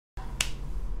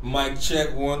Mic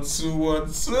check 1 2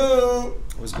 1 2.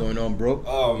 What's going on, bro?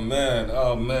 Oh man,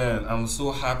 I'm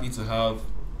so happy to have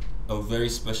a very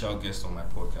special guest on my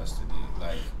podcast today.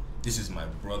 Like, this is my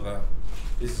brother,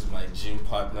 this is my gym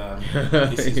partner,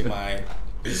 this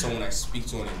is someone I speak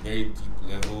to on a very deep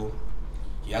level.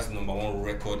 He has the #1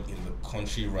 record in the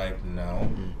country right now.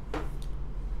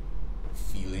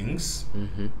 Feelings.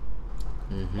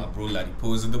 My bro Ladi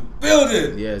Poe is in the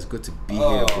building. Yeah, it's good to be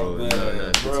here, bro. Man.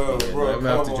 Bro, I'm gonna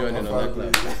have to join in on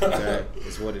that class. Okay.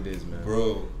 It's what it is, man.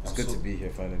 Bro, it's good to be here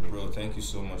finally. Bro, thank you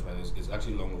so much, man. It's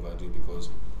actually long overdue because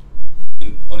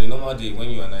on a normal day when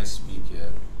you and I speak,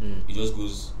 it just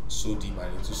goes so deep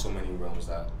and into so many realms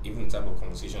that even the type of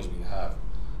conversations we have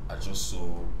are just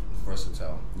so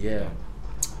versatile. Yeah,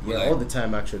 yeah, like, all the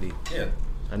time actually. Yeah,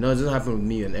 I know it doesn't happen with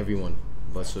me and everyone,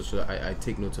 but so I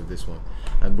take note of this one.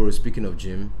 And bro, speaking of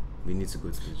gym, we need to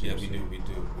go to the gym. Yeah, we do. We've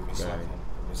been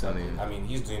slacking. I mean,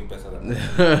 he's doing better than me.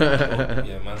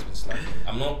 Yeah, man's been slacking.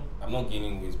 I'm not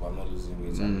gaining weight, but I'm not losing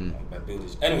weight. My build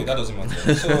is anyway. That doesn't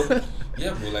matter. So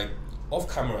yeah, bro, like off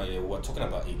camera, we're talking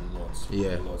about a lot.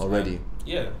 Yeah, a lot. already.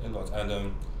 And, a lot.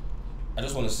 And I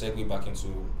just want to segue back into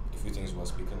a few things we were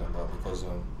speaking about because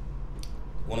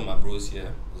one of my bros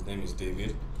here, his name is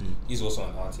David. He's also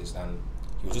an artist, and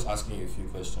he was just asking you a few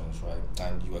questions, right?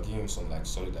 And you were giving him some like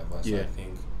solid advice that I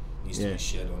think needs to be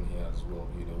shared on here as well,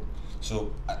 you know.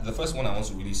 So the first one I want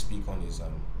to really speak on is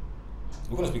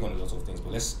we're going to speak on a lot of things,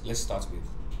 but let's start with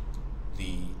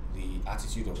the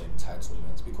attitude of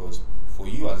entitlement, because for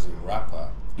you as a rapper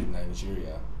in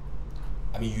Nigeria,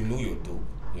 I mean, you know you're dope,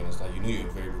 you understand? You know you're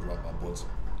a very good rapper, but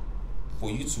for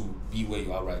you to be where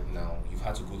you are right now, you've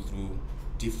had to go through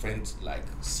different like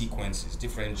sequences,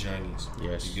 different journeys.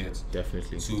 Yes, you get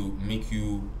definitely to make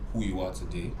you who you are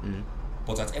today.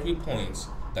 But at every point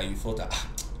that you thought that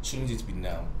shouldn't it be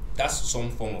now? That's some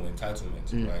form of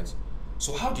entitlement, right?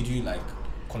 So how did you like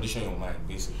condition your mind?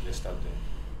 Basically, let's start there.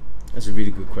 That's a really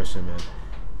good question, man.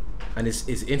 And it's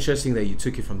interesting that you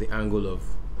took it from the angle of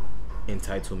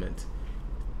entitlement.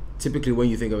 Typically, when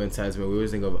you think of entitlement, we always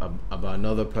think of about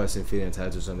another person feeling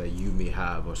entitled to something that you may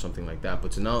have or something like that.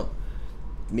 But to now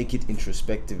make it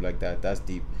introspective like that, that's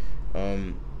deep.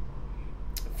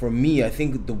 For me, I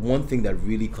think the one thing that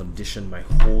really conditioned my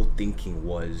whole thinking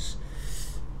was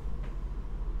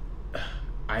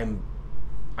I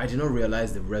did not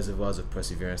realize the reservoirs of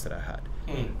perseverance that I had,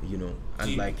 you know,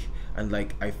 and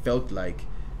like I felt like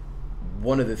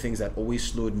one of the things that always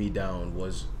slowed me down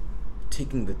was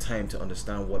taking the time to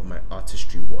understand what my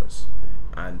artistry was.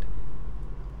 And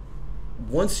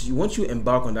once you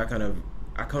embark on that kind of,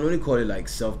 I can only call it like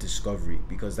self-discovery,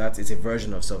 because it's a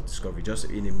version of self-discovery, just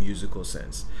in a musical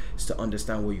sense. It's to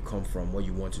understand where you come from, what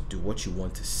you want to do, what you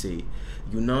want to say.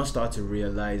 You now start to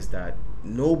realize that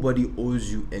nobody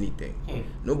owes you anything.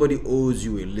 Nobody owes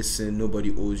you a listen.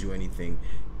 Nobody owes you anything.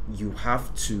 You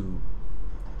have to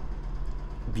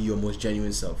be your most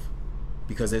genuine self,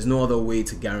 because there's no other way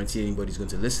to guarantee anybody's going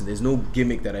to listen. There's no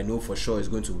gimmick that I know for sure is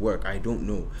going to work. I don't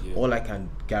know. All I can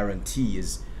guarantee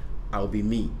is I'll be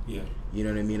me. You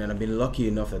know what I mean? And I've been lucky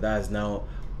enough that is now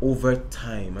over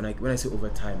time. And when I say over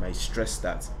time, I stress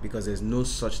that, because there's no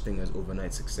such thing as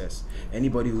overnight success.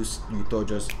 Anybody you thought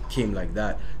just came like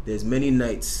that, there's many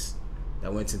nights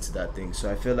that went into that thing.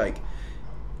 So I feel like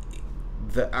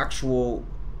the actual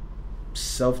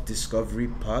self-discovery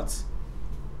part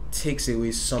takes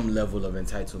away some level of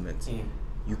entitlement.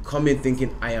 You come in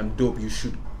thinking, I am dope, you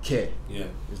should care.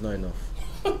 It's not enough.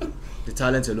 The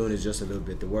talent alone is just a little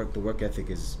bit. The work ethic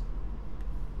is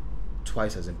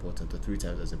twice as important or 3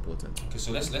 times as important. Okay,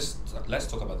 so let's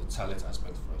talk about the talent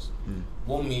aspect first.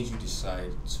 What made you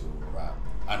decide to rap,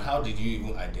 and how did you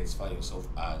even identify yourself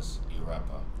as a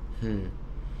rapper?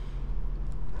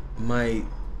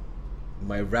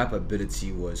 My rap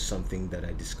ability was something that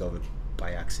I discovered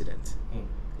by accident.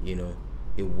 You know,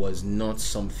 it was not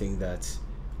something that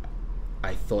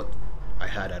I thought I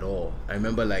had at all. I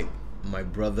remember like my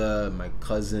brother, my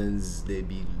cousins, they'd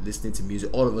be listening to music.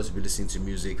 All of us would be listening to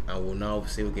music, and we'll now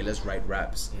say, okay, let's write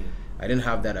raps. I didn't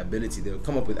have that ability. They would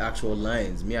come up with actual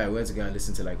lines. Me, I went to go and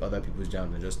listen to like other people's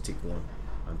jams and just take 1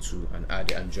 and 2 and add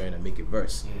it and join and make a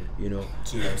verse. You know,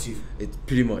 it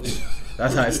pretty much.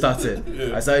 That's how I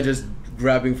started. I started just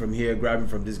grabbing from here, grabbing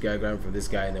from this guy,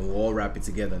 and then we'll all rap it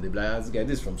together. And they'd be like, this guy,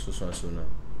 this is from so and so now.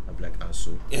 I'm like, and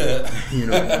so, you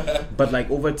know. But like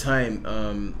over time,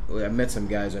 I met some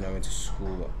guys when I went to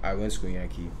school. I went to school in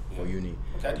Yankee for uni,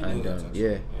 and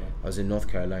I was in North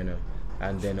Carolina,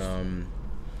 and then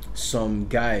some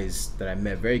guys that I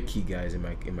met, very key guys in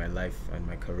my life and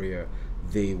my career,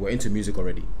 they were into music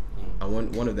already.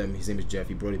 And one of them, his name is Jeff,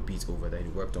 he brought a beat over that he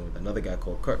worked on with another guy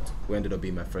called Kurt, who ended up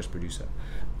being my first producer.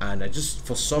 And I just,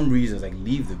 for some reason, was like,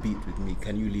 leave the beat with me,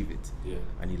 can you leave it? Yeah.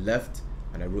 And he left,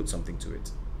 and I wrote something to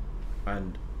it.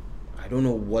 And I don't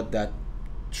know what that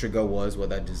trigger was, what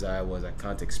that desire was, I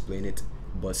can't explain it.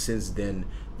 But since then,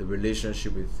 the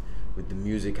relationship with the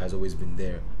music has always been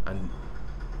there. And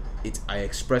I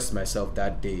expressed myself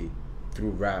that day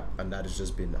through rap, and that has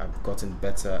just been, I've gotten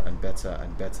better and better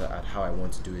and better at how I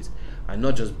want to do it. And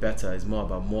not just better, it's more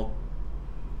about more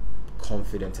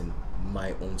confident in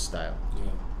my own style.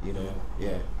 Yeah. You know?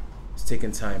 Yeah. It's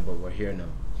taken time, but we're here now.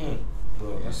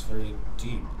 Bro, that's very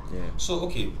deep. Yeah. So,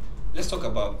 okay, let's talk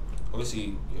about,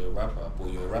 obviously, you're a rapper,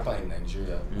 but you're a rapper in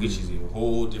Nigeria, which is a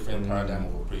whole different paradigm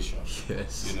of operation.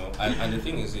 Yes. You know, and the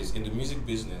thing is this, in the music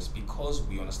business, because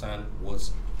we understand what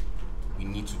we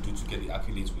need to do to get the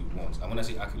accolades we want. And when I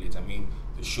say accolades, I mean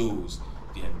the shows,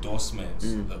 the endorsements,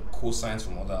 the cosigns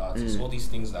from other artists, all these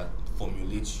things that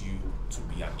formulate you to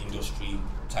be an industry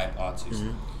type artist.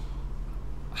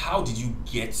 How did you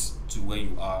get to where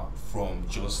you are from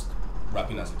just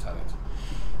rapping as a talent?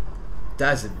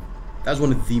 That's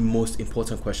one of the most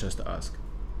important questions to ask.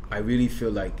 I really feel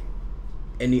like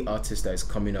any artist that is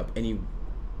coming up, any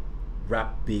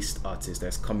rap-based artist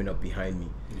that's coming up behind me,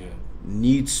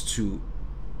 needs to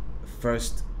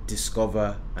first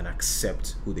discover and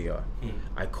accept who they are.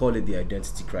 I call it the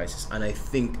identity crisis, and I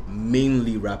think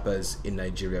mainly rappers in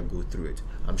Nigeria go through it.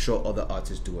 I'm sure other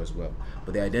artists do as well.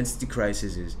 But the identity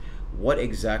crisis is, what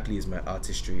exactly is my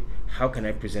artistry? How can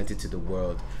I present it to the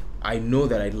world? I know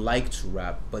that I like to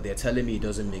rap, but they're telling me it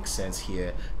doesn't make sense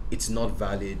here. It's not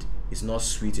valid. It's not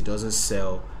sweet. It doesn't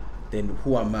sell. Then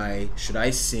who am I? Should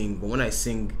I sing? But when I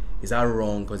sing, is that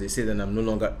wrong? Because they say that I'm no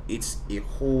longer. It's a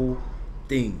whole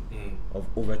thing of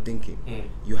overthinking.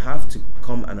 You have to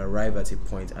come and arrive at a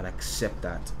point and accept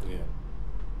that.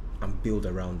 And build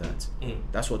around that.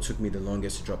 That's what took me the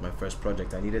longest to drop my first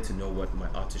project. I needed to know what my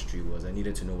artistry was. I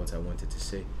needed to know what I wanted to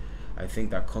say. I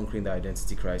think that conquering the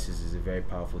identity crisis is a very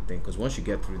powerful thing, because once you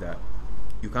get through that,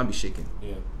 you can't be shaken.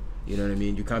 You know what I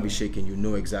mean? You can't be shaken. You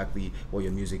know exactly what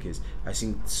your music is. I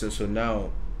think so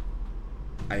now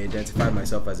I identify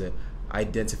myself as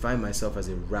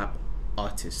a rap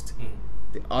artist.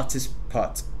 The artist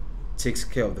part takes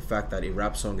care of the fact that a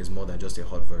rap song is more than just a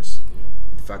hot verse.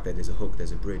 The fact that there's a hook,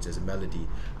 there's a bridge, there's a melody,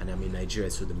 and I'm in Nigeria,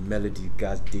 so the melody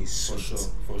got this sweet.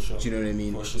 For sure. Do you know what I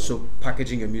mean? For sure. So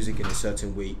packaging your music in a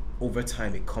certain way, over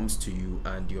time it comes to you,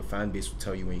 and your fan base will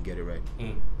tell you when you get it right.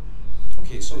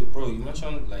 Okay, so bro, you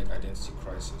mentioned like identity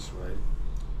crisis, right?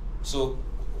 So,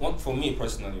 for me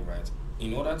personally, right,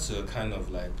 in order to kind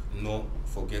of like not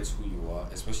forget who you are,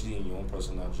 especially in your own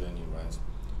personal journey, right,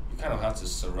 you kind of have to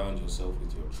surround yourself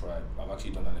with your tribe. I've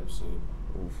actually done an episode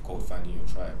called Finding Your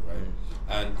Tribe, right?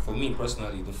 And for me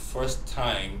personally, the first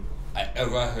time I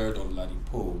ever heard of Ladi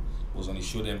Poe was on the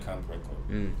Show Them Camp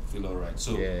record. Feel Alright.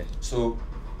 So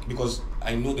because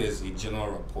I know there's a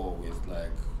general rapport with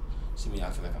like, see me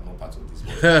acting like I'm not part of this.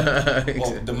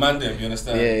 Or the man them, you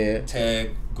understand? Tech,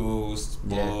 Ghost,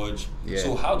 Budge.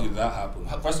 So how did that happen?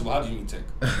 First of all, how did you meet Tech?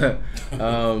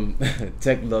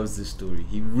 Tech loves this story.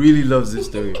 He really loves this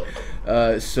story.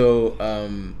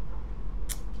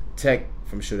 Tech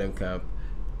from Show Them Camp,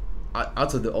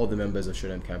 out of all the members of Show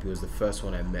Them Camp, he was the first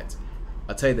one I met.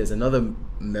 I'll tell you, there's another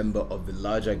member of the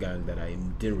larger gang that I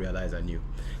didn't realize I knew.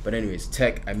 But anyways,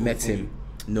 Tech, I met him.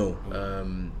 No,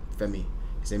 Femi.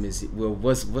 His name is, well,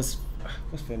 what's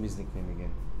Femi's nickname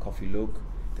again? Coffee Loke.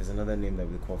 There's another name that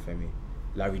we call Femi.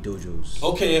 Larry Dojos.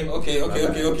 Okay. Larry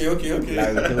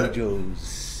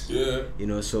Dojos. Yeah. You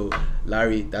know, so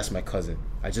Larry, that's my cousin.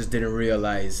 I just didn't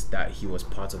realize that he was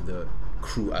part of the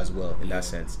crew as well in that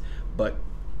sense. But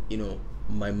you know,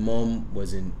 my mom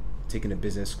was taking a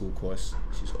business school course.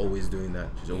 She's always doing that.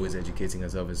 She's always educating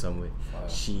herself in some way.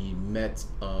 She met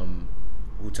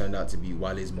who turned out to be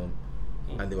Wale's mom,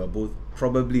 and they were both,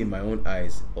 probably in my own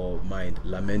eyes or mind,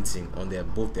 lamenting on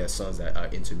both their sons that are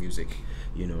into music,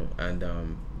 you know, and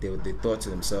they thought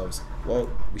to themselves, well,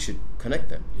 we should connect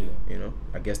them. You know,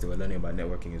 I guess they were learning about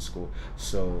networking in school,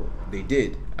 so they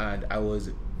did, and I was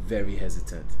very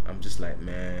hesitant. I'm just like,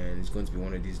 man, it's going to be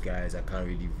one of these guys. I can't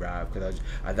really rap, because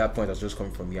at that point I was just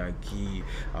coming from Yankee.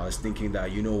 I was thinking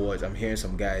that, you know what, I'm hearing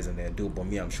some guys and they're dope, but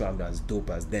me, I'm sure I'm not as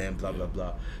dope as them, blah blah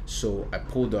blah. So I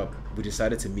pulled up. We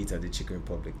decided to meet at the Chicken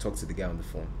Republic, talk to the guy on the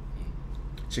phone.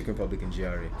 Chicken Republic in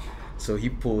GRA. So he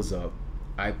pulls up,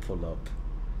 I pull up,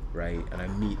 right, and I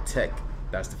meet Tech.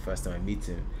 That's the first time I meet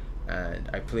him, and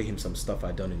I play him some stuff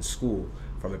I'd done in school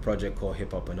from a project called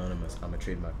Hip Hop Anonymous. I'm a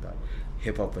trademark that.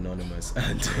 Hip Hop Anonymous,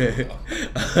 and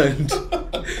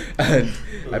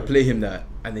I play him that,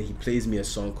 And then he plays me a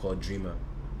song called Dreamer,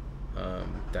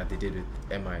 that they did with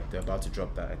MI. They're about to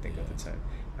drop that, I think, at the time.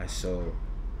 And so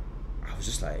I was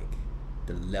just like,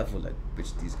 the level at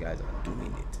which these guys are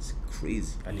doing it is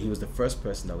crazy. And he was the first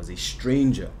person that was a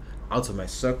stranger out of my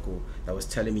circle that was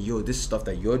telling me, yo, this stuff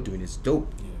that you're doing is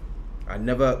dope. I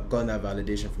never gotten that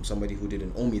validation from somebody who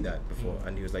didn't owe me that before.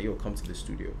 And he was like, yo, come to the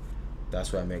studio.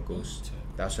 That's where I met Ghost.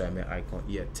 That's where I met Icon.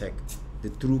 Yeah, Tech. The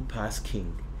Through Pass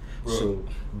King.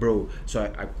 Bro.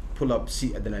 So I pull up,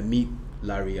 see, and then I meet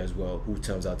Larry as well, who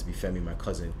turns out to be Femi, my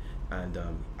cousin. And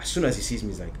as soon as he sees me,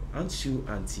 he's like, aren't you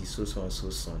auntie so and so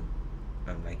son?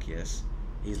 I'm like, yes.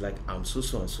 He's like, I'm so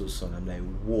and so son. I'm like,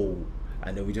 whoa.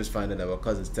 And then we just find out that our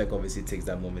cousins. Tech obviously takes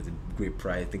that moment in great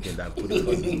pride, thinking that put his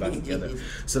cousins back together.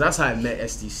 So that's how I met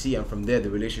STC, and from there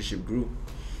the relationship grew.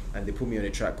 And they put me on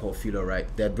a track called Feel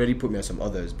Alright. They had already put me on some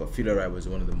others, but Feel Alright was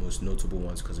one of the most notable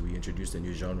ones because we introduced a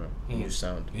new genre, a new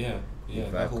sound. Yeah,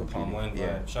 that whole palm wine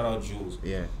vibe. Shout out Jules.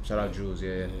 Yeah, shout out Jules.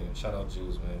 Yeah. Shout out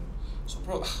Jules, man. So,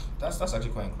 bro, that's actually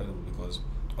quite incredible because,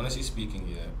 honestly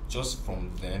speaking, just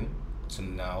from then to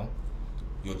now,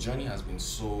 your journey has been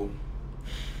so,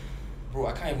 bro,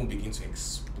 I can't even begin to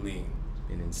explain. It's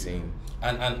been insane.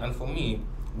 You know? And for me,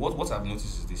 what I've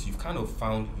noticed is this: you've kind of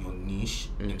found your niche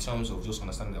in terms of just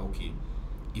understanding that, okay,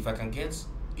 if I can get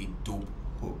a dope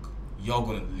hook, you're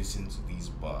gonna listen to these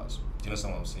bars. Do you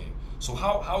understand what I'm saying? So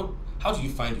how do you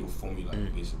find your formula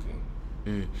basically?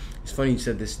 It's funny you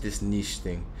said this niche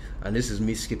thing, and this is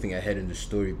me skipping ahead in the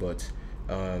story, but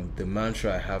the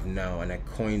mantra I have now, and I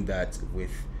coined that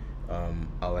with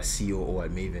our COO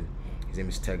at Maven. His name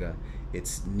is Tega.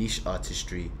 It's niche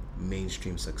artistry,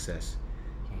 mainstream success.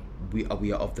 We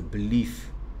are of the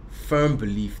firm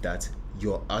belief that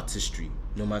your artistry,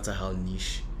 no matter how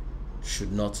niche,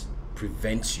 should not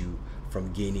prevent you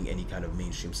from gaining any kind of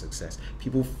mainstream success.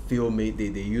 People feel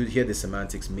they hear the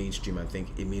semantics mainstream and think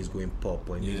it means going pop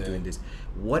or it means doing this.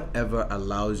 Whatever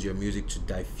allows your music to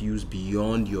diffuse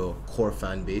beyond your core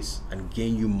fan base and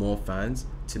gain you more fans,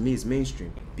 to me is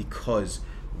mainstream. Because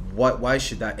why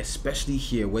should that, especially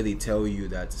here where they tell you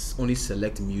that only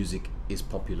select music is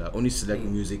popular, only select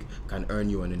music can earn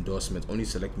you an endorsement, only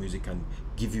select music can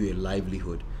give you a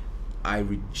livelihood. I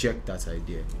reject that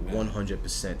idea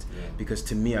 100%. Because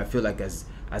to me, I feel like as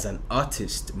an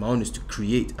artist, my own is to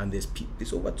create, and there's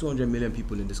over 200 million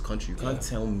people in this country. You can't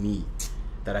tell me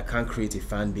that I can't create a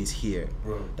fan base here.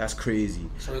 Bro, that's crazy.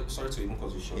 Sorry to even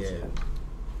cause you short.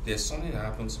 There's something that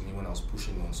happened to me when I was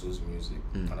pushing on Soul's music,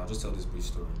 and I'll just tell this brief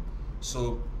story.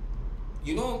 So,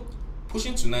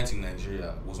 pushing tonight in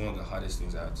Nigeria was one of the hardest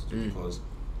things I had to do because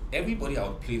everybody I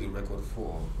would play the record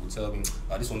for would tell me,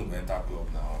 this one will enter club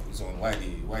now. This one, why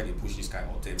they push this kind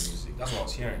of hotel music? That's what I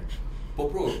was hearing.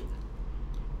 But bro,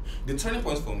 the turning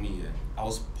point for me, I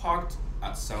was parked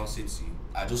at Sound City.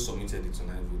 I just submitted the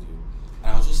Tonight video,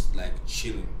 and I was just like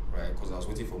chilling, right? Because I was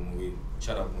waiting for Moe.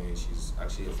 Shout out Moe, she's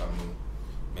actually a family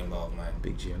member of mine.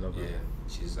 Big G, I love her. Yeah,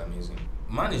 she's amazing.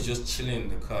 Man is just chilling in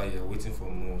the car, waiting for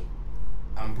Mo.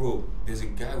 And bro, there's a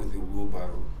guy with a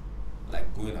wheelbarrow,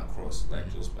 like going across,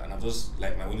 and I'm just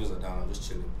like, my windows are down, I'm just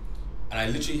chilling. And I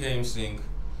literally hear him sing,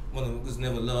 "Motherfuckers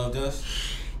never loved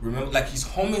us." Remember, like he's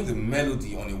humming the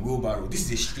melody on a wheelbarrow. This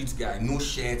is a street guy, no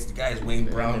shirts. The guy is wearing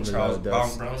brown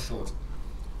trousers, brown shorts.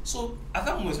 So at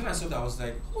that moment when I saw that, I was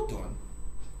like, hold on.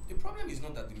 The problem is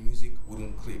not that the music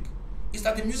wouldn't click. It's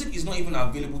that the music is not even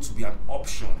available to be an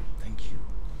option. Thank you.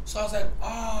 So I was like,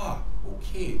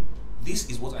 okay.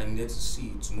 This is what I needed to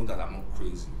see to know that I'm not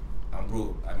crazy. And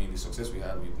bro, I mean, the success we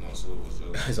had with Nonso was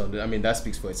just... I mean, that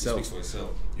speaks for itself. It speaks for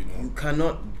itself, you know. You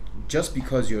cannot, just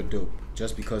because you're dope,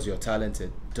 just because you're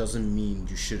talented, doesn't mean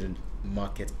you shouldn't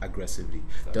market aggressively.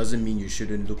 Exactly. Doesn't mean you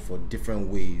shouldn't look for different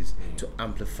ways to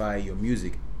amplify your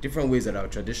music. Different ways that are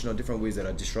traditional, different ways that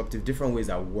are disruptive, different ways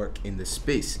that work in the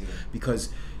space. Because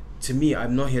to me,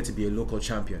 I'm not here to be a local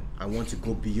champion. I want to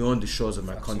go beyond the shores of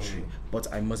my country,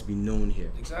 but I must be known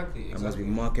here. Exactly. I must be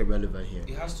market relevant here.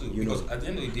 It has to, because at the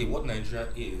end of the day, what Nigeria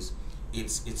is,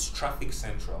 it's traffic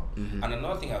central. And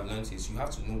another thing I've learned is you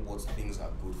have to know what things are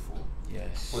good for.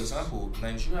 Yes. For example,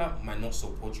 Nigeria might not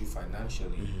support you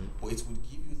financially, but it would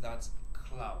give you that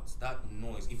clout, that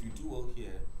noise. If you do well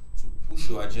here, to push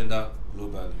your agenda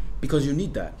globally. Because you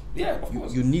need that. Yeah, of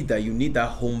course. You need that. You need that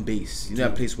home base. You need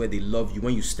that place where they love you.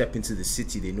 When you step into the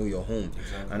city, they know you're home.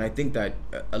 Exactly. And I think that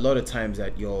a lot of times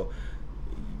that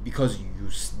because you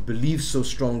believe so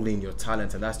strongly in your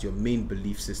talent and that's your main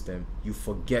belief system, you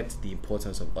forget the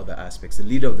importance of other aspects. The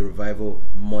leader of the revival,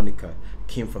 Monica,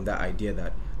 came from that idea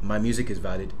that my music is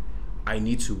valid. I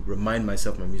need to remind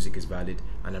myself my music is valid,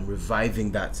 and I'm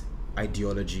reviving that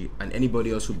ideology, and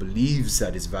anybody else who believes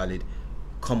that it's valid,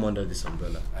 come under this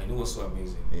umbrella. I know what's so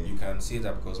amazing. Yeah. You can say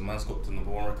that because man's got the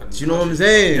number 1 record. Do you know what I'm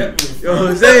saying? Yeah, you know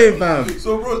what I'm saying, fam?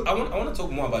 So, bro, I want to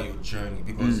talk more about your journey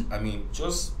because I mean,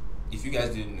 just if you guys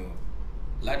didn't know,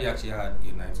 Ladi actually had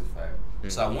a 9 to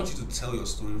 5. So I want you to tell your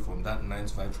story from that 9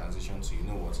 to 5 transition to, you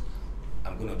know what,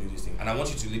 I'm gonna do this thing, and I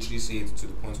want you to literally say it to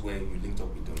the point where you linked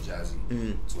up with Don Jazzy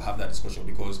to have that discussion,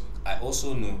 because I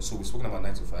also know. So we've spoken about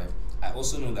 9 to 5. I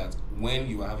also know that when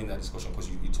you were having that discussion, because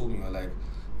you told me you were like,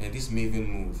 man, this Maven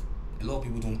move, a lot of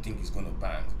people don't think it's gonna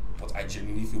bang, but I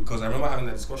genuinely feel, because I remember having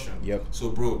that discussion. Yep. So,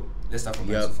 bro, let's start from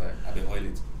 9 to 5. I've been oil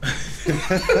it.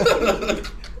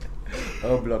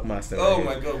 Oh, Blockmaster. Oh right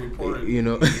my here. God, we poured it. You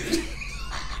know.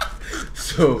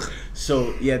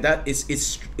 So yeah, that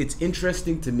it's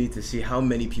interesting to me to see how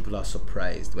many people are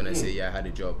surprised when I say I had a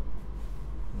job.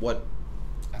 What?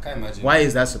 I can't imagine. Why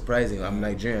is that surprising? I'm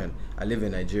Nigerian. I live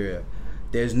in Nigeria.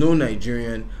 There's no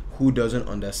Nigerian who doesn't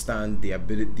understand the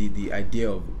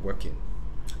idea of working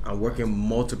and working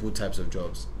multiple types of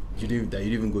jobs that you didn't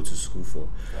even go to school for.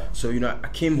 Yeah. So I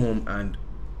came home and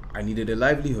I needed a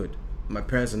livelihood. My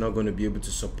parents are not going to be able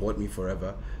to support me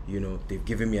forever. They've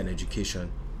given me an education.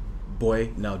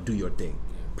 Boy, now do your thing,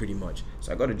 pretty much.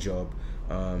 So I got a job.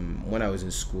 When I was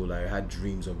in school, I had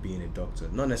dreams of being a doctor.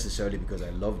 Not necessarily because I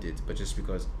loved it, but just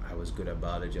because I was good at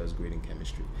biology, I was great in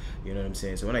chemistry. You know what I'm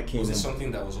saying? So when I came was it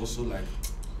something that was also like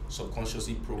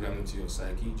subconsciously programmed into your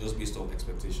psyche, just based on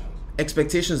expectations?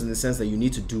 Expectations in the sense that you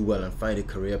need to do well and find a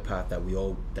career path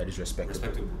that is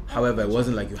respectable. However, it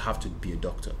wasn't like you have to be a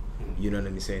doctor. You know what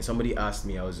I'm saying? Somebody asked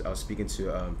me, I was speaking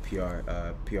to a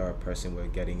PR person we're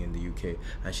getting in the UK,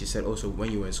 and she said, so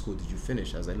when you were in school, did you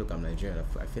finish? I was like, look, I'm Nigerian,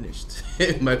 I finished.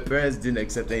 My parents didn't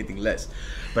accept anything less.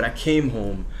 But I came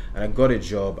home and I got a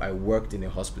job. I worked in a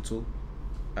hospital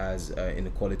as in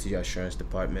the quality assurance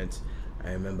department.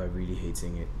 I remember really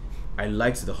hating it. I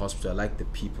liked the hospital, I liked the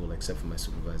people, except for my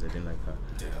supervisor. I didn't like her.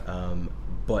 Yeah.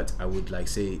 But I would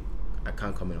say, I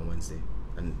can't come in on Wednesday.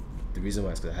 And the reason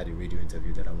why is because I had a radio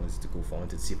interview that I wanted to go for. I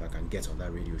wanted to see if I can get on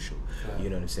that radio show. Yeah. You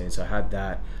know what I'm saying? So I had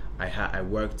that. I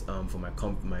worked for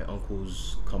my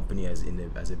uncle's company as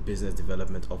a business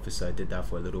development officer. I did that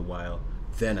for a little while.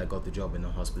 Then I got the job in the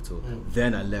hospital.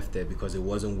 Then I left there because it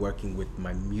wasn't working with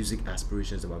my music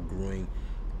aspirations that were growing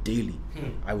daily.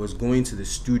 I was going to the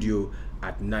studio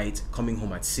at night, coming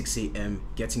home at 6 a.m.,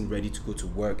 getting ready to go to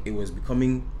work. It was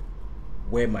becoming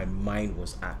where my mind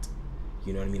was at.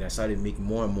 You know what I mean? I started making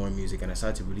more and more music, and I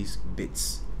started to release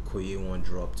bits. Koye 1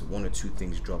 dropped, 1 or 2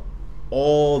 things dropped.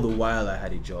 All the while I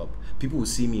had a job. People would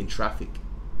see me in traffic,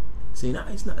 saying,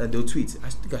 it's not. And they'll tweet, I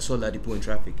think I saw Ladi Poe in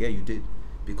traffic. Yeah, you did.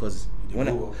 Because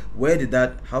where did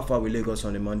that, how far we Lagos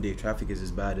on a Monday, traffic is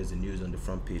as bad as the news on the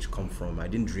front page come from? I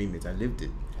didn't dream it, I lived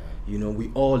it.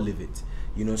 We all live it.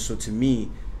 So to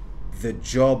me, the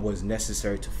job was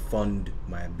necessary to fund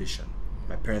my ambition.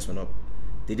 My parents were not,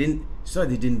 they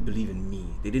didn't believe in me.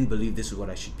 They didn't believe this is what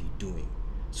I should be doing.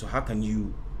 So how can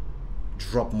you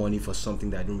drop money for something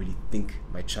that I don't really think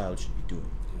my child should be doing?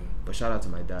 But shout out to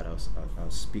my dad,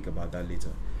 I'll speak about that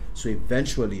later. So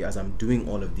eventually, as I'm doing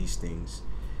all of these things,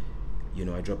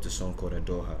 I dropped a song called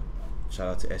Adoha. Shout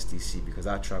out to STC, because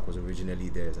that track was originally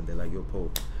theirs, and they're like, yo,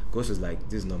 Poe. Ghost was like,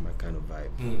 this is not my kind of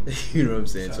vibe. You know what I'm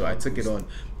saying? So I took it on,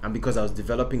 and because I was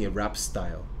developing a rap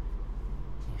style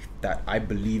that I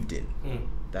believed in,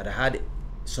 that I had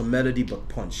some melody but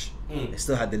punch. I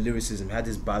still had the lyricism, had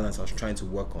this balance I was trying to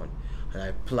work on, and I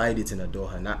applied it in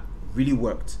Adoha, and that really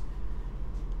worked.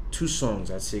 2 songs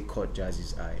I'd say caught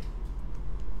Jazzy's eye.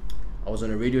 I was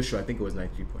on a radio show, I think it was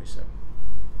 93.7,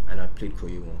 and I played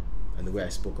Koye 1, and the way I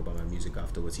spoke about my music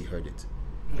afterwards, he heard it,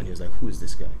 and he was like, who is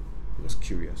this guy? He was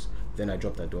curious. Then I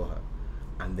dropped Adoha,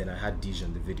 and then I had Deja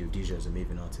in the video. Deja is a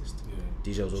Maven artist.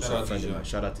 Deja was also a friend of mine.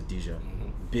 Shout out to Deja.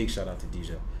 Big shout out to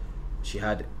Deja. She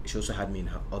also had me in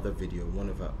her other video. One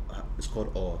of her, it's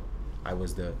called Awe. I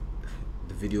was the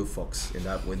video fox in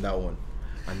that one,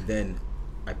 and then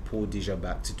I pulled Deja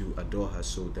back to do Adoha,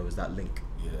 so there was that link.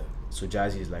 So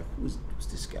Jazzy is like, who's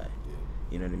this guy?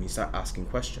 You know what I mean? Start asking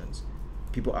questions.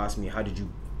 People ask me, how did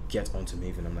you get onto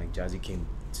Maven? I'm like, Jazzy came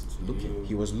looking.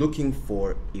 He was looking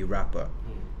for a rapper.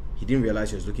 He didn't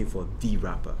realize he was looking for the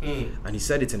rapper. And he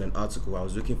said it in an article. I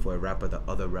was looking for a rapper that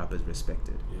other rappers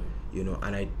respected.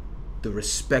 And the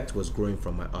respect was growing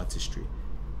from my artistry,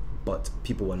 but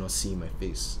people were not seeing my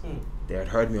face. They had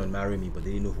heard me on Marry Me, but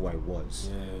they didn't know who I was.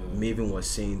 Maven was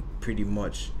saying pretty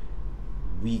much,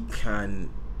 we can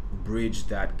bridge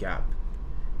that gap,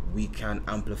 we can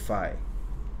amplify.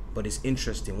 But it's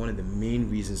interesting, one of the main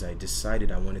reasons I decided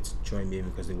I wanted to join Maven,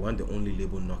 because they weren't the only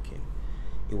label knocking,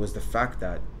 it was the fact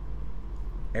that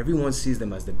everyone sees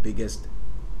them as the biggest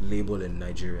label in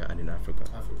Nigeria and in Africa.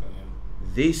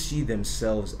 they see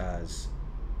themselves as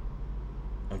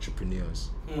entrepreneurs,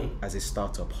 as a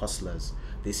startup, hustlers.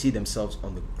 They see themselves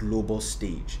on the global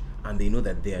stage, and they know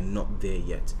that they are not there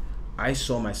yet. I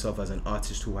saw myself as an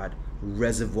artist who had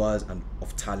reservoirs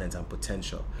of talent and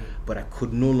potential, but I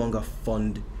could no longer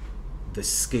fund the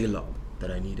scale up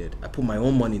that I needed. I put my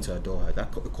own money into Adore.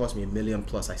 It cost me $1 million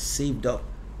plus. I saved up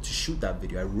to shoot that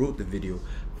video. I wrote the video,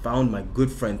 found my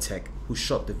good friend Tech who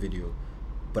shot the video,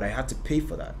 but I had to pay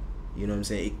for that. You know what I'm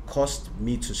saying? It cost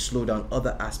me to slow down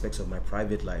other aspects of my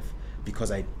private life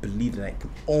because I believed and I put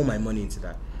all my money into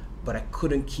that, but I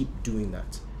couldn't keep doing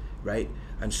that, right?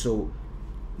 And so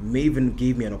Maven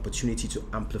gave me an opportunity to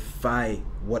amplify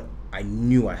what I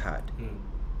knew I had.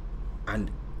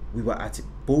 And we were at it,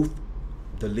 both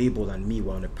the label and me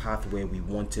were on a path where we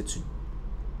wanted to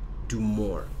do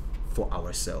more for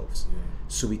ourselves.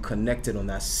 So we connected on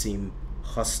that same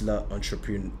hustler,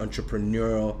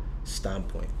 entrepreneurial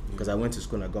standpoint. Because I went to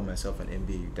school and I got myself an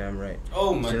MBA. You damn right.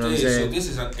 Oh my days! So this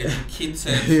is an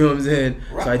educated. You know what I'm saying?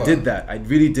 Rapper. So I did that. I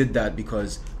really did that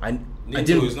because I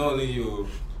didn't. It's not only you.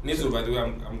 Nito, by the way,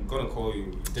 I'm gonna call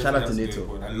you. Shout out to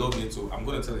Nito. I love Nito. I'm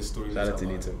gonna tell his story. Shout out to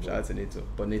Nito.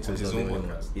 But Nito is not the only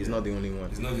one. He's not the only one.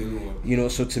 He's not the only one. You know,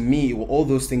 so to me, all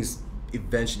those things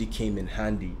eventually came in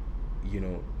handy. You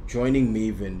know, joining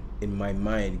Maven in my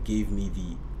mind gave me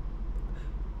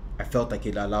I felt like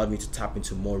it allowed me to tap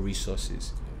into more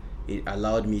resources. It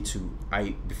allowed me to,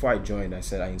 before I joined, I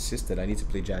said, I insisted I need to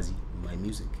play Jazzy in my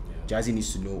music. Jazzy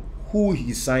needs to know who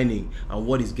he's signing and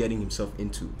what he's getting himself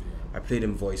into. I played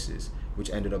him Voices,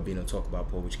 which ended up being a Talk About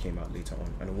Poe, which came out later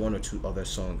on, and 1 or 2 other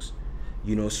songs.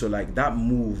 You know, so like that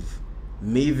move,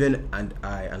 Maven and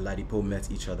I and Ladi Poe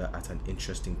met each other at an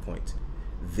interesting point.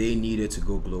 They needed to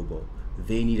go global.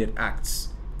 They needed acts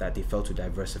that they felt to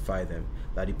diversify them.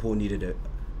 Ladi Poe needed a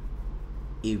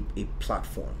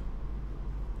platform,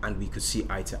 and we could see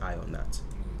eye to eye on that.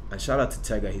 And shout out to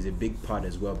Tega, he's a big part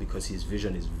as well because his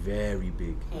vision is very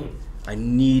big.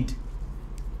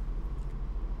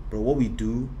 Bro, what we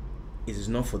do is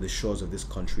not for the shores of this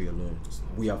country alone.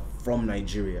 We are from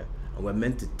Nigeria and we're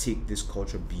meant to take this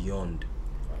culture beyond.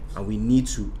 And we need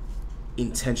to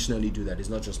intentionally do that. It's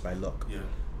not just by luck.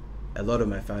 A lot of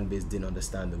my fan base didn't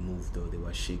understand the move though. They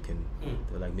were shaken.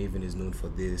 They were like, Maven is known for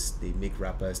this. They make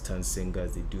rappers turn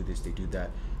singers. They do this, they do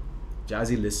that.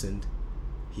 Jazzy listened.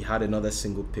 He had another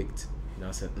single picked. And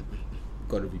I said,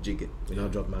 gotta rejig it. We're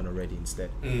not drop man already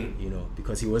instead. You know,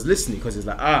 because he was listening, because he's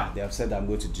like, they have said that I'm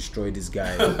going to destroy this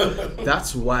guy.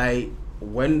 That's why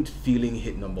when Feeling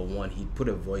hit #1, he put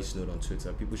a voice note on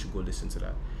Twitter. People should go listen to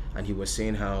that. And he was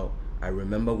saying how, I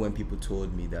remember when people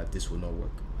told me that this will not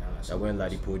work. That when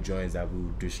Ladi Poe joins, that we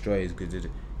will destroy his good.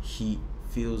 He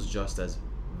feels just as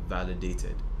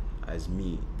validated as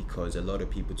me, because a lot of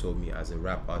people told me as a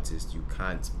rap artist, you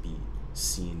can't be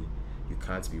seen, you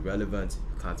can't be relevant,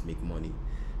 you can't make money.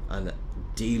 And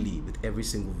daily, with every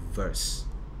single verse,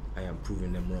 I am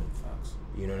proving them wrong. Facts.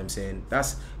 You know what I'm saying?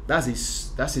 That's a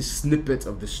snippet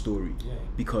of the story.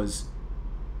 Because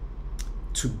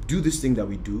to do this thing that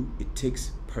we do, it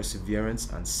takes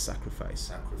perseverance and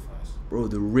sacrifice. Bro,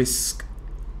 the risk,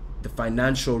 the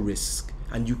financial risk.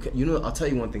 And you know, I'll tell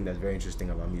you one thing that's very interesting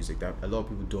about music that a lot of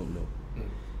people don't know.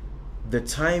 The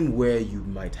time where you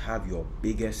might have your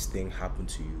biggest thing happen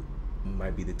to you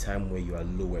might be the time where you are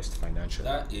lowest financially.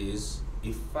 That is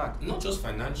a fact. Not just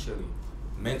financially,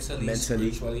 mentally,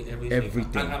 spiritually,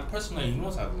 everything. And personally, you know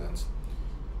what I've learned?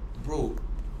 Bro,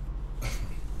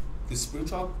 the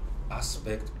spiritual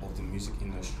aspect of the music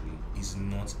industry is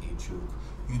not a joke.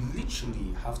 You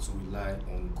literally have to rely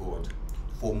on God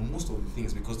for most of the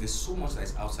things, because there's so much that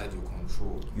is outside your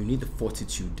control. You need the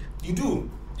fortitude. You do.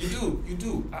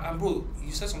 And bro,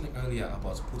 you said something earlier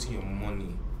about putting your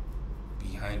money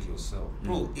behind yourself.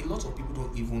 Bro, a lot of people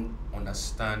don't even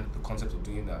understand the concept of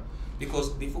doing that,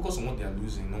 because they focus on what they are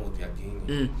losing, not what they are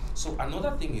gaining. So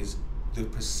another thing is the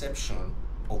perception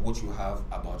of what you have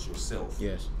about yourself.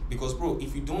 Yes. Because bro,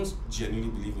 if you don't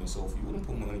genuinely believe in yourself, you wouldn't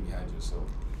put money behind yourself.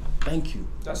 Thank you.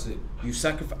 That's it. You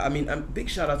sacrifice. I mean, big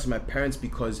shout out to my parents,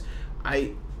 because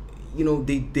they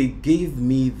gave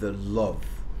me the love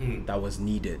that was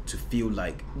needed to feel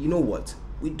like, you know what,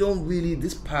 we don't really,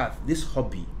 this path, this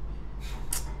hobby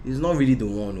is not really the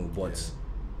one, but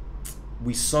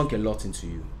we sunk a lot into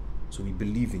you, so we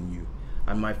believe in you.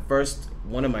 And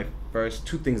one of my first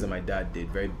 2 things that my dad did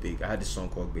very big, I had this song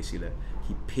called Basile.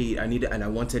 He paid, I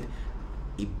wanted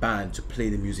a band to play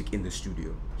the music in the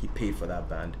studio. He paid for that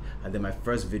band. And then my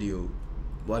first video,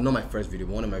 well, not my first video,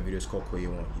 but one of my videos called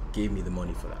Koyewan, he gave me the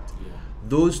money for that.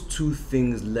 Those 2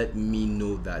 things let me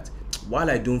know that while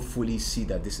I don't fully see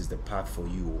that this is the path for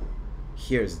you,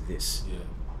 here's this.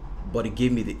 but it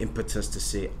gave me the impetus to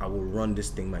say, I will run this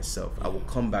thing myself. I will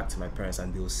come back to my parents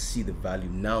and they'll see the value.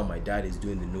 Now my dad is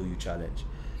doing the Know You challenge.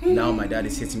 Now my dad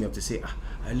is hitting me up to say,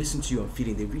 I listened to you on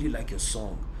Feeding, they really like your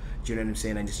song. Do you know what I'm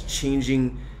saying? And it's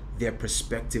changing their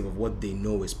perspective of what they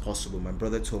know is possible. My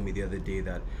brother told me the other day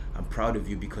that I'm proud of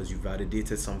you because you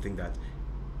validated something that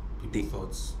People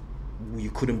thought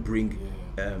you couldn't bring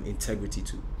integrity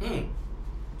to. Do you know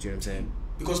what I'm saying?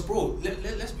 Because bro,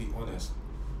 let's be honest.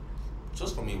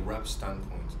 Just from a rap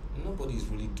standpoint, nobody's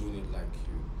really doing it like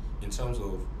you. In terms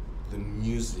of the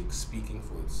music speaking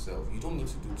for itself, you don't need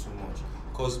to do too much.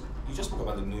 Because you just spoke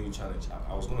about the Know You challenge.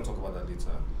 I was going to talk about that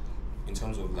later. In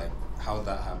terms of like how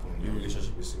that happened, your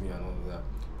relationship with Simi and all of that.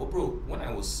 But bro, when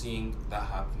I was seeing that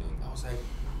happening, I was like,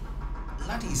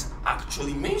 Ladi is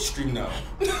actually mainstream now.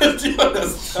 Do you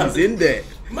understand? He's in there.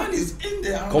 Man is in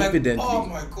there. I'm confidently. Like, oh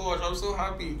my gosh, I'm so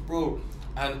happy, bro.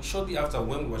 And shortly after,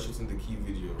 when we were shooting the key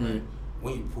video, right,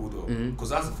 when you pulled up, because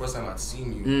that's the first time I'd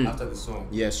seen you after the song.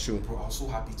 Yes, true. Bro, I was so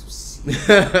happy to see you.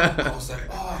 I was like,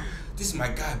 this is my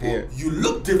guy, bro. You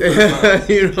look different, man.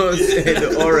 You know what I'm saying?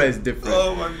 The aura is different.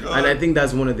 Oh my god. And I think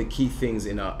that's one of the key things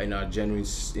in our genuine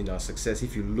success.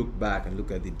 If you look back and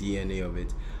look at the DNA of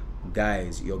it,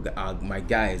 guys, my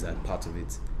guys are part of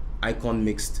it. Icon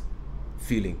mixed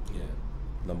feeling. Yeah.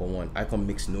 Number one. Icon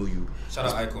mixed Know You. Shout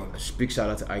out Icon. Big shout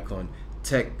out to Icon.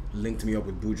 Tech linked me up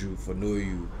with Buju for Know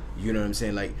You. You know what I'm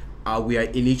saying? Like, we are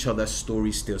in each other's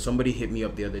story still. Somebody hit me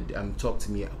up the other day and talked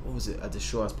to me. What was it? At the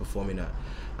show I was performing at,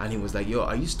 and he was like, "Yo,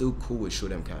 are you still cool with Show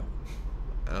Them Camp?"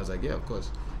 And I was like, "Yeah, of course."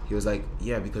 He was like,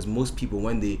 "Yeah, because most people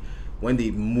when they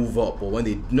move up, or when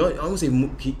they I won't say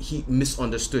he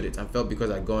misunderstood it and felt because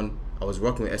I was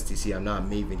working with STC, I'm now a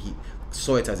Maven. He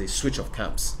saw it as a switch of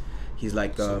camps. He's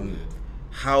like,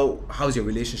 how's your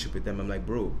relationship with them?" I'm like,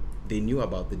 bro, they knew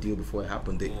about the deal before it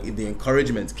happened. The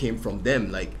encouragement came from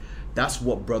them. Like, that's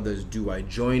what brothers do. I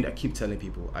keep telling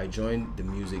people, I joined the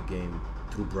music game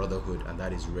through brotherhood, and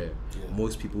that is rare.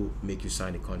 Most people make you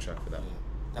sign a contract for that.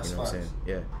 That's you know facts. What I'm saying?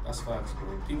 Yeah. That's facts,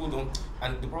 bro. People don't,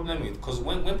 and the problem is, because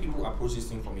when people approach this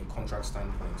thing from a contract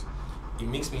standpoint, it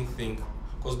makes me think,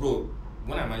 because bro,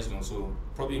 when I managed also,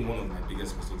 probably one of my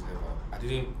biggest mistakes ever, I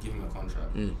didn't give him a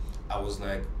contract. I was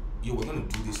like, yo, we're gonna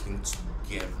do this thing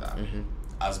together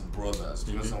as brothers.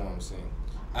 Do you understand what I'm saying?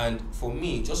 And for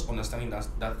me, just understanding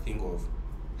that thing of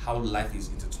how life is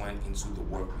intertwined into the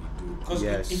work we do. Because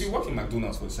if you work in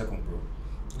McDonald's for a second, bro,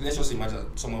 let's just imagine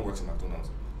someone works in McDonald's.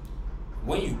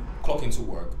 When you clock into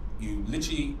work, you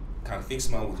literally can fake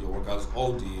smile with your workers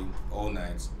all day, all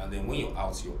night, and then when you're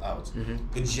out, you're out.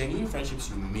 The genuine friendships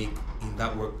you make in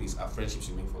that workplace are friendships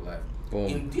you make for life. Boom.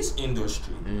 In this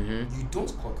industry, you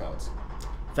don't clock out.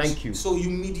 Thank you. So you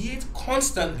mediate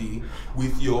constantly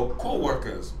with your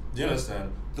co-workers. Do you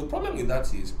understand? The problem with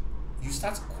that is you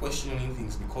start questioning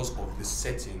things because of the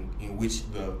setting in which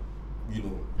the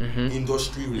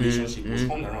industry relationship was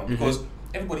formed around. Because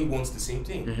everybody wants the same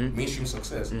thing, mainstream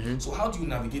success. So how do you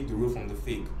navigate the real from the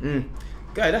fake?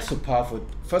 Guy, that's so powerful.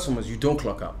 First one was you don't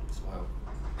clock out. Wow.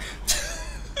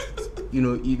 You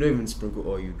don't even sprinkle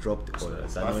oil, you drop the oil.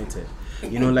 It's anointed.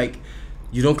 Like,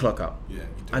 you don't clock out. Yeah, you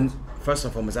don't. And first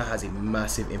and foremost, that has a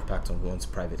massive impact on one's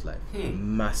private life.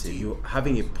 Massive. You're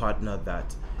having a partner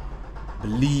that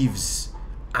believes,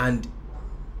 and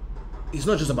it's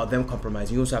not just about them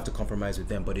compromising, you also have to compromise with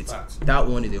them, but that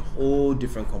one is a whole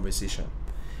different conversation.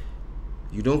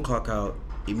 You don't clock out,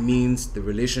 it means the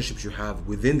relationships you have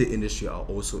within the industry are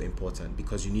also important,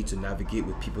 because you need to navigate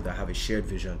with people that have a shared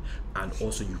vision and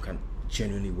also you can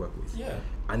genuinely work with. Yeah.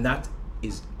 And that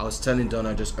is, I was telling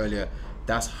Donna just earlier,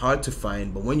 that's hard to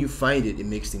find, but when you find it, it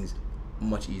makes things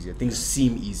much easier. Things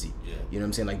seem easy. You know what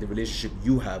I'm saying? Like the relationship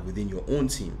you have within your own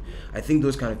team. I think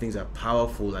those kind of things are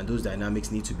powerful, and those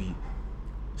dynamics need to be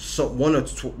one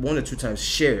or two times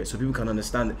shared so people can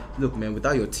understand. Look, man,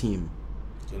 without your team,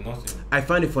 you're nothing. I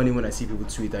find it funny when I see people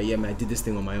tweet that, yeah, man, I did this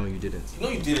thing on my own, you didn't. No,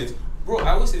 you didn't. Bro,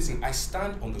 I always say this thing, I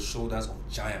stand on the shoulders of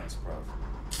giants, bro.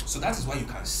 So that is why you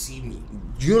can see me.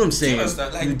 Do you know what I'm saying?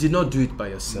 Like, you did not do it by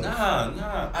yourself.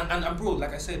 Nah. And bro,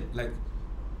 like I said, like,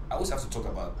 I always have to talk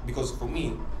about, because for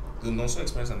me, the Nonso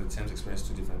experience and the Thames experience,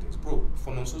 two different things. Bro,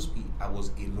 for Nonso Speed, I was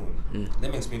alone.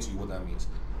 Let me explain to you what that means.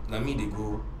 Now me, they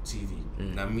go TV.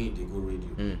 Now me, they go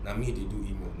radio. Now me, they do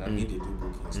email. Now me, they do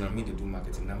bookings. Now me, they do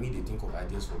marketing. Now me, they think of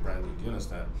ideas for branding. Do you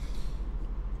understand?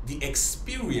 The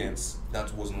experience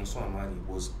that was Nonso Amadi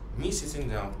was me sitting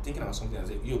down, thinking about something and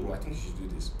saying, yo, bro, I think you should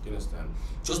do this. Do you understand?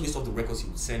 Just based off the records he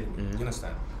would send me. Do you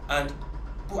understand? And,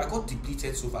 bro, I got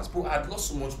depleted so fast. Bro, I had lost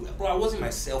so much weight. Bro, I wasn't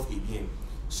myself again.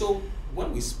 So,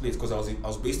 when we split, because I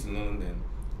was based in London then,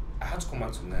 I had to come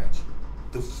back to Nigeria.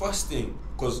 the first thing,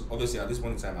 because obviously at this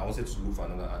point in time I wanted to look for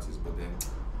another artist, but then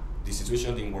the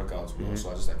situation didn't work out, you know, so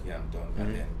I was just like, yeah, I'm done.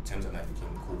 And then Thames and I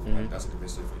became cool. Like, that's a different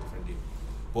story for a different day.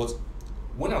 But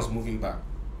when I was moving back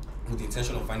with the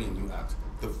intention of finding a new act,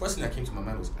 the first thing that came to my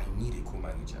mind was, I need a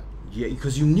co-manager. Yeah,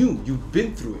 because you've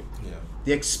been through it. Yeah.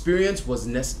 The experience was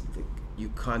necessary.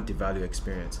 You can't devalue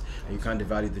experience, and you can't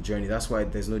devalue the journey. That's why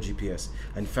there's no GPS.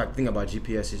 And in fact, the thing about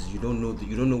GPS is you don't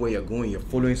know where you're going. You're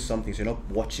following something, so you're not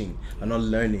watching and not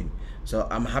learning. So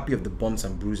I'm happy of the bumps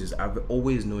and bruises. I've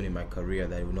always known in my career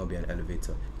that it will not be an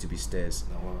elevator, to be stairs.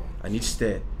 And each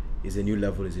stair is a new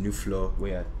level, is a new floor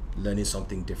where you're learning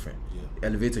something different.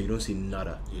 Elevator, you don't see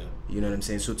nada. You know what I'm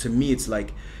saying? So to me, it's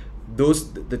like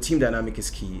the team dynamic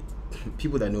is key.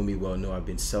 People that know me well know I've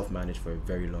been self-managed for a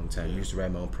very long time. I used to write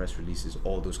my own press releases,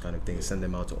 all those kind of things, send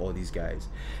them out to all these guys.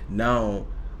 Now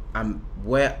I'm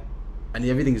where, and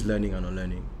everything is learning and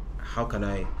unlearning. How can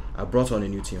I brought on a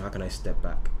new team, how can I step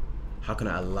back? How can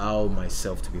I allow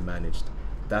myself to be managed?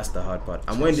 That's the hard part.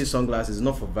 I'm wearing these sunglasses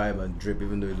not for vibe and drip,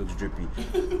 even though it looks drippy.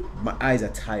 My eyes are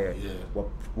tired.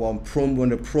 When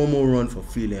the promo run for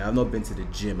feeling, I've not been to the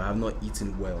gym, I have not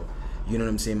eaten well. You know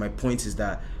what I'm saying? My point is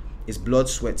that it's blood,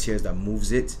 sweat, tears that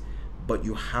moves it, but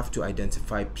you have to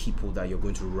identify people that you're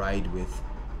going to ride with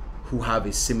who have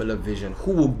a similar vision,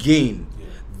 who will gain.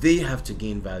 They have to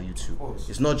gain value too.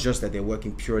 It's not just that they're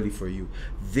working purely for you.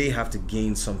 They have to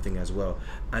gain something as well.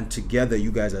 And together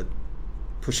you guys are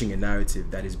pushing a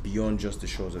narrative that is beyond just the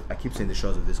shores of, I keep saying the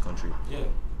shores of this country. You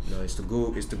know, it's to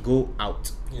go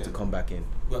out, to come back in.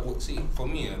 Well, see, for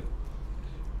me,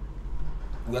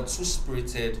 we are too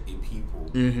spirited a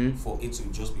people for it to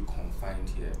just be confined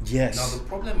here. Now the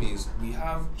problem is we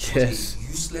have such a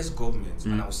useless government,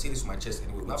 and I will say this with my chest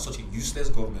anyway. We have such a useless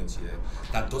government here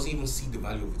that doesn't even see the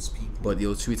value of its people. But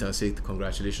they'll tweet and say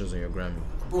congratulations on your Grammy.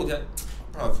 Bro,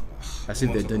 bruv, as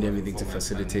if they've done everything to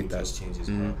facilitate that. Changes,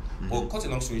 But cut a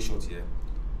long story short here,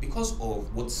 because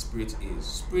of what spirit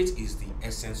is the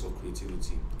essence of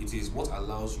creativity. It is what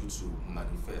allows you to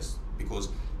manifest, because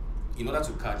in order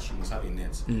to catch, you must have a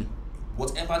net.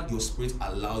 Whatever your spirit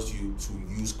allows you to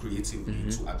use creatively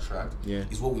to attract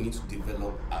is what we need to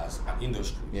develop as an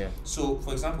industry. So,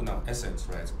 for example, now Essence,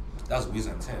 right? That's Wiz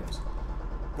and Thames.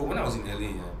 But when I was in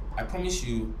LA, I promise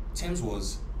you, Thames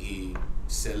was a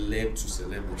celeb to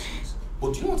celebrities.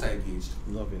 But do you know what I gauged?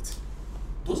 Love it.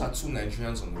 Those are two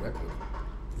Nigerians on the record.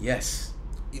 Yes.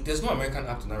 There's no American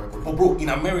act on that record. But bro, in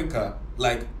America,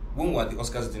 like when we were at the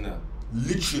Oscars dinner,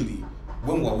 literally,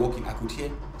 when we were walking, I could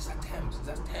hear, is that Thames? Is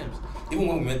that Thames? Even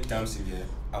when we met Damson here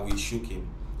and we shook him,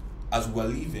 as we were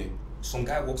leaving, some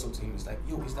guy walks up to him, he's like,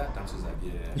 yo, is that Damson?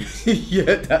 He's like, yeah.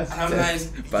 Yeah, that's and I'm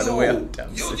like, by the way, I'm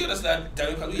Damson. Yo, do you understand?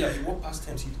 Daniel Kaluuya, he walked past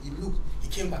Thames, he looked, he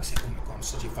came back, said, oh my God, I'm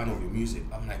such a fan of your music.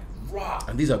 I'm like, rah.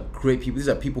 And these are great people. These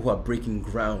are people who are breaking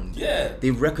ground.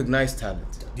 They recognize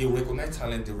talent. They recognize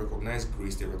talent, they recognize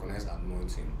grace, they recognize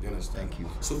anointing. Do you understand? Thank you.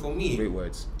 So for me, great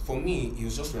words. For me, it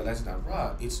was just realizing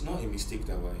that, it's not a mistake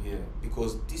that we're here,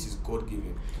 because this is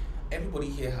God-given. Everybody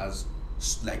here has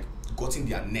like gotten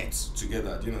their nets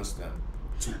together, do you understand?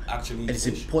 To actually. And it's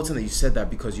important that you said that,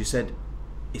 because you said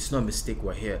it's not a mistake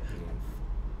we're here.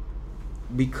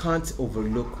 We can't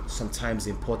overlook sometimes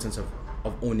the importance of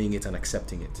owning it and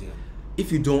accepting it.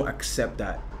 If you don't accept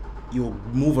that, you'll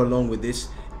move along with this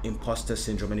imposter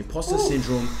syndrome. And imposter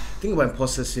syndrome, the thing about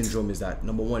imposter syndrome is that,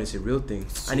 number one, it's a real thing,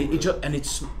 and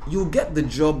it's you'll get the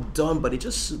job done, but it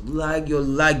just you're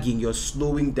lagging, you're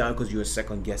slowing down because you're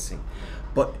second guessing.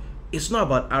 But it's not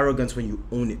about arrogance when you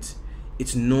own it.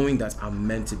 It's knowing that I'm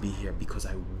meant to be here because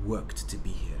I worked to be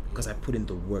here, because I put in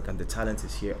the work and the talent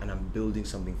is here, and I'm building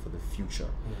something for the future.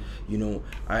 You know,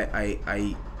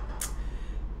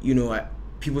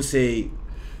 people say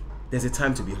there's a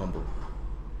time to be humble.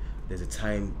 There's a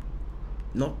time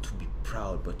not to be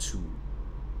proud, but to...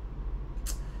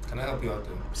 Can I help you out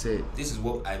there? Say it. This is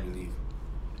what I believe.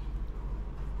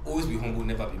 Always be humble,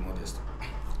 never be modest.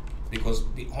 Because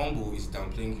be humble is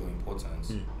downplaying your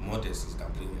importance. Modest is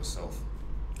downplaying yourself.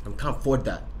 I can't afford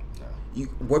that. You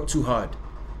work too hard.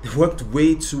 They worked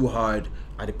way too hard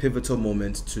at a pivotal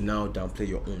moment to now downplay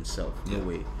your own self. No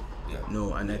way.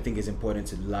 No, and I think it's important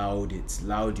to loud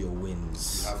your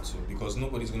wins. You have to, because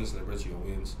nobody's going to celebrate your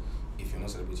wins if you're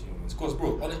not celebrating your wins. Because,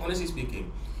 bro, honestly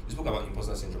speaking, you spoke about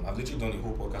imposter syndrome. I've literally done a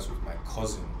whole podcast with my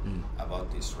cousin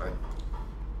about this, right?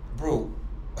 Bro,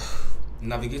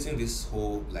 navigating this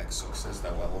whole like success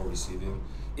that we're all receiving,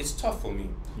 it's tough for me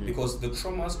because the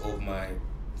traumas of my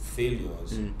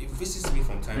failures, it visits me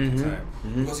from time to time.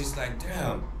 Because it's like,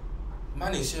 damn,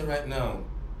 man is here right now,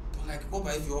 but like, what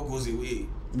about if it all goes away?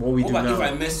 What we do now? If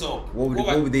I mess up? What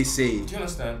would they say? Do you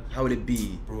understand? How would it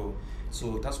be? Bro,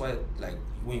 So that's why, like,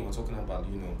 when you were talking about,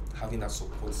 having that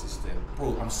support system,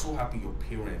 bro, I'm so happy your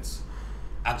parents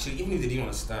actually, even if they didn't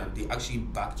understand, they actually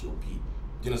backed your beat. Do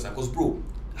you understand? Because, bro,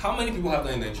 how many people have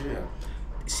that in Nigeria?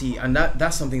 See, and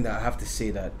that's something that I have to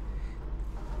say, that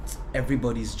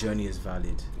everybody's journey is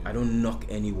valid. I don't knock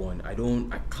anyone. I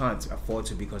can't afford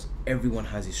to, because everyone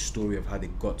has a story of how they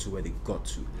got to where they got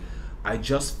to. I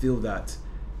just feel that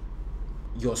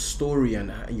your story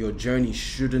and your journey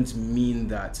shouldn't mean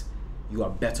that you are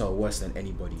better or worse than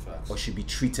anybody. Facts. Or should be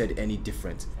treated any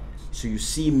different. Facts. So you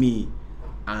see me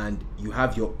and you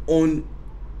have your own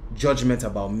judgment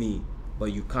about me,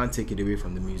 but you can't take it away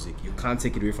from the music. You can't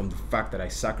take it away from the fact that I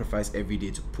sacrifice every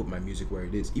day to put my music where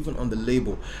it is. Even on the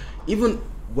label, even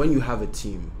when you have a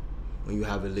team, when you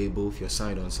have a label, if you're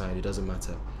signed or unsigned, it doesn't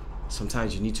matter.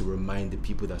 Sometimes you need to remind the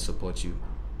people that support you,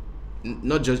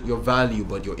 not just your value,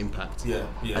 but your impact. Yeah.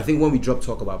 I think when we dropped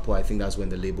Talk About Poe, I think that's when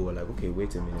the label were like, okay,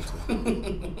 wait a minute.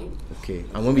 Okay.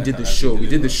 And when we did the show, we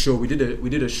did a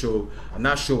show, and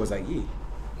that show was like, yeah.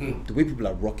 The way people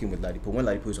are rocking with Ladi Poe, when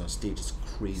Ladi Poe is on stage, it's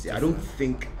crazy. I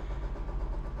think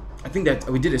that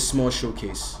we did a small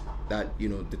showcase that,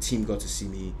 the team got to see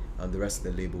me and the rest of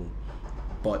the label.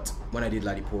 But when I did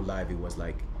Ladi Poe live, it was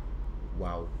like,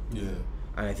 wow. Yeah.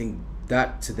 And I think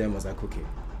that to them was like, okay,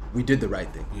 we did the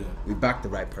right thing. Yeah. We backed the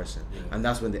right person. Yeah. And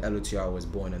that's when the LOTR was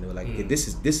born, and they were like, okay, this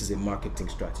is a marketing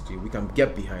strategy. We can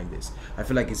get behind this. I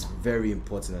feel like it's very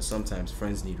important that sometimes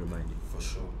friends need reminding. For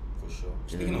sure.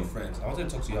 Speaking of friends, I wanted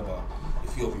to talk to you about a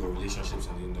few of your relationships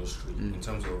in the industry, in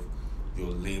terms of your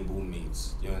label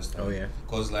mates. Do you understand? Oh yeah.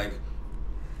 Because like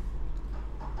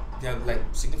they're like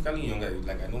significantly younger.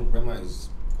 Like I know Rema is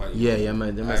quite young. Yeah,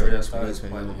 man. Ira Star is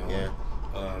quite young. Yeah.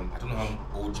 I don't know how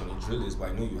old Johnny Drill is, but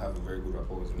I know you have a very good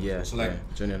rapport with him. Yeah. So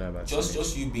like Johnny and I about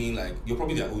just you being like, you're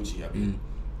probably their OG. I mean,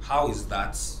 how is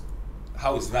that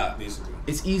basically?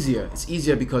 It's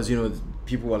easier because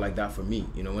people were like that for me.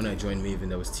 When I joined Maven,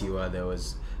 there was Tiwa, there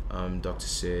was Dr.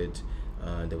 Sid,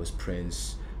 there was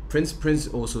Prince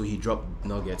also. He dropped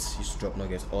nuggets. He used to drop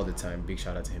nuggets all the time. Big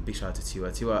shout out to him. Big shout out to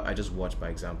Tiwa. I just watch by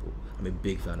example. I'm a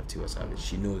big fan of Tiwa Savage.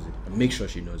 She knows it. I make sure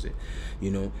she knows it.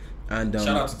 And shout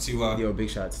out to Tiwa. Yeah, big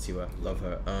shout out to Tiwa. Love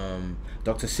her.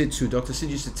 Dr. Sid too. Dr. Sid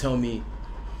used to tell me,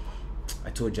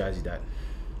 I told Jazzy that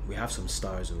we have some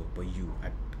stars, but you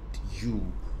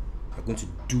are going to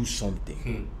do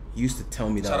something. He used to tell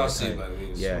me that all the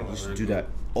time. Yeah, he used to do that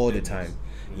all the time.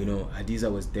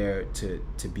 Hadiza was there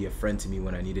to be a friend to me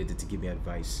when I needed it, to give me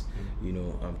advice.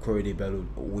 Corey De Bello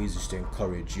always used to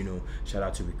encourage. Shout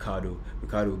out to Ricardo.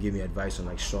 Ricardo would give me advice on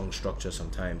like strong structure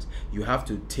sometimes. You have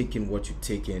to take in what you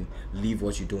take in, leave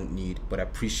what you don't need, but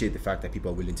appreciate the fact that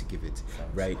people are willing to give it.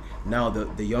 Right now,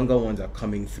 the younger ones are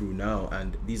coming through now,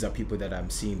 and these are people that I'm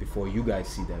seeing before you guys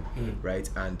see them. Right,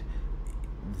 and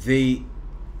they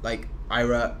like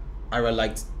Ira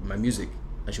liked my music,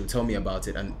 and she would tell me about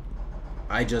it, and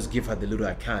I just give her the little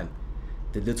I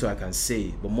can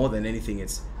say. But more than anything,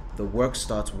 it's the work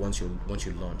starts once you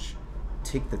launch.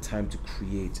 Take the time to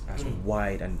create as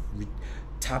wide and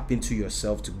tap into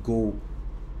yourself to go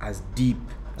as deep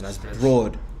and as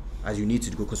broad as you need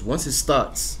to go. Because once it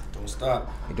starts, it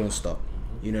don't stop.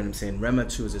 You know what I'm saying? Rema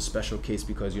too is a special case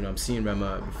because I'm seeing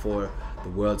Rema before the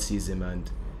world sees him, and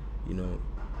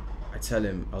I tell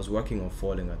him I was working on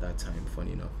Falling at that time.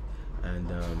 Funny enough.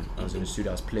 And I was in the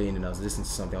studio, I was playing, and I was listening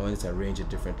to something. I wanted to arrange it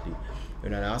differently.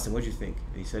 And I asked him, what do you think?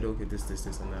 And he said, okay, this,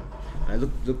 and that. And I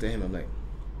looked at him, I'm like,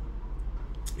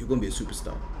 you're going to be a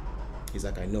superstar. He's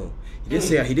like, I know. He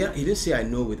didn't say I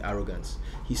know with arrogance.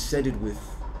 He said it with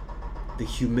the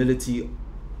humility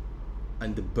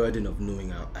and the burden of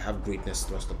knowing I have greatness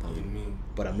thrust upon me,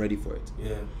 but I'm ready for it.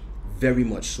 Yeah. Very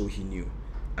much so he knew.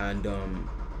 And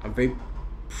I'm very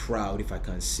proud, if I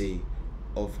can say,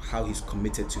 of how he's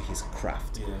committed to his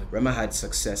craft. Yeah. Rema had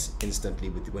success instantly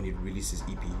when he released his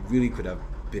EP. He really could have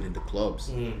been in the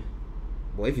clubs.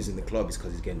 But if he's in the club, it's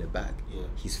because he's getting it back. Yeah.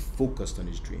 He's focused on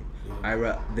his dream. Yeah.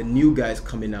 Ira, the new guys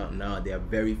coming out now, they are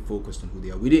very focused on who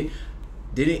they are.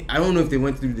 I don't know if they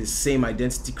went through the same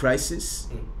identity crisis.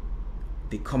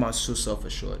 They come out so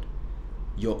self-assured.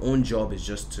 Your own job is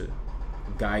just to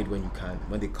guide when you can.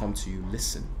 When they come to you,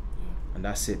 listen. And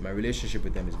that's it. My relationship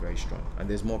with them is very strong, and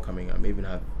there's more coming. I may even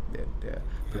have they're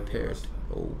prepared.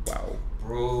 Oh wow,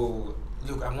 bro!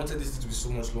 Look, I wanted this to be so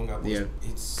much longer, but you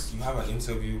have an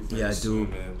interview. Yeah, I soon,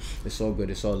 do. Man. It's all good.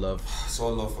 It's all love. It's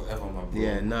all love forever, my bro.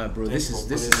 Yeah, nah, bro. This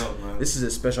is a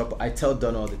special. I tell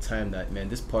Don all the time that, man,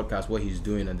 this podcast, what he's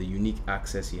doing, and the unique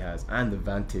access he has, and the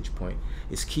vantage point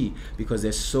is key, because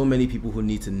there's so many people who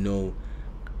need to know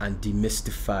and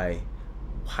demystify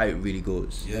how it really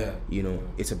goes. Yeah.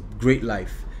 It's a great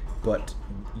life. but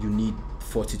you need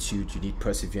fortitude, you need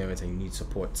perseverance, and you need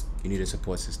support. You need a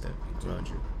support system around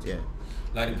you. Yeah.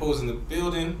 Ladi Poe's in the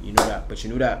building. You know that, but you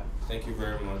know that. Thank you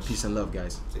very much. Peace and love,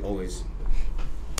 guys. Take Always. it easy.